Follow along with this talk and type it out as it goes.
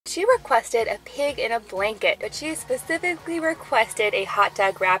she requested a pig in a blanket, but she specifically requested a hot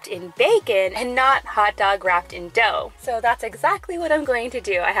dog wrapped in bacon and not hot dog wrapped in dough. So that's exactly what I'm going to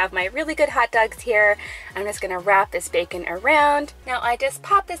do. I have my really good hot dogs here. I'm just gonna wrap this bacon around. Now I just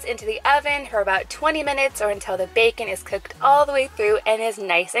pop this into the oven for about 20 minutes or until the bacon is cooked all the way through and is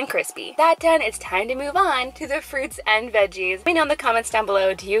nice and crispy. That done, it's time to move on to the fruits and veggies. Let me know in the comments down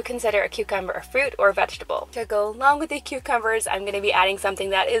below, do you consider a cucumber a fruit or a vegetable? To go along with the cucumbers, I'm going to be adding something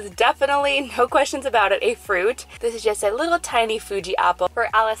that is definitely, no questions about it, a fruit. This is just a little tiny Fuji apple. For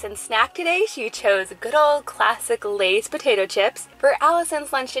Allison's snack today, she chose good old classic Lay's potato chips. For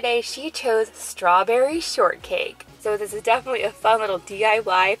Allison's lunch today, she chose strawberry shortcake. So this is definitely a fun little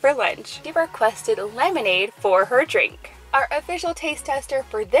DIY for lunch. She requested lemonade for her drink. Our official taste tester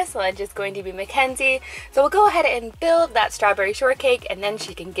for this lunch is going to be Mackenzie, so we'll go ahead and build that strawberry shortcake and then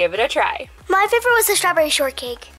she can give it a try. My favorite was the strawberry shortcake.